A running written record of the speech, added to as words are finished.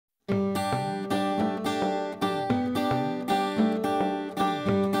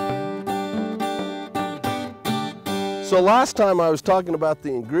So last time I was talking about the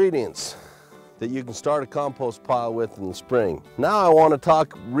ingredients that you can start a compost pile with in the spring. Now I want to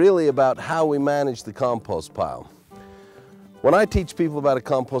talk really about how we manage the compost pile. When I teach people about a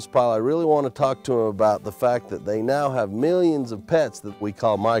compost pile, I really want to talk to them about the fact that they now have millions of pets that we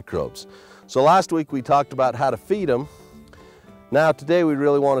call microbes. So last week we talked about how to feed them. Now today we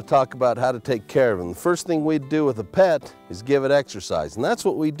really want to talk about how to take care of them. The first thing we'd do with a pet is give it exercise, and that's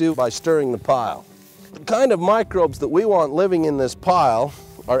what we do by stirring the pile. The kind of microbes that we want living in this pile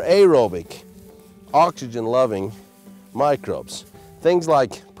are aerobic, oxygen-loving microbes. Things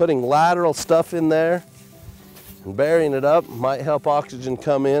like putting lateral stuff in there and burying it up might help oxygen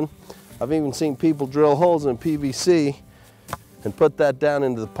come in. I've even seen people drill holes in PVC and put that down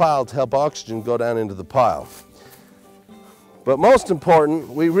into the pile to help oxygen go down into the pile. But most important,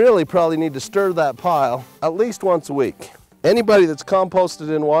 we really probably need to stir that pile at least once a week. Anybody that's composted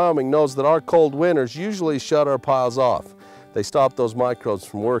in Wyoming knows that our cold winters usually shut our piles off. They stop those microbes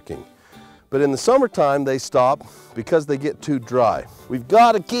from working. But in the summertime, they stop because they get too dry. We've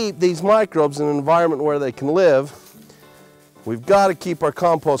got to keep these microbes in an environment where they can live. We've got to keep our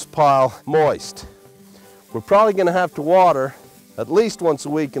compost pile moist. We're probably going to have to water at least once a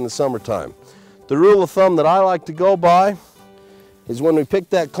week in the summertime. The rule of thumb that I like to go by is when we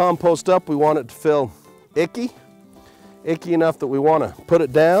pick that compost up, we want it to feel icky enough that we want to put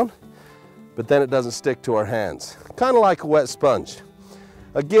it down, but then it doesn't stick to our hands. Kind of like a wet sponge.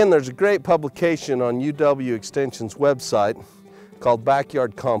 Again, there's a great publication on UW Extension's website called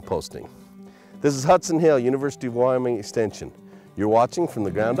Backyard Composting. This is Hudson Hill, University of Wyoming Extension. You're watching From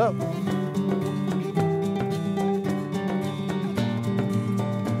the Ground Up.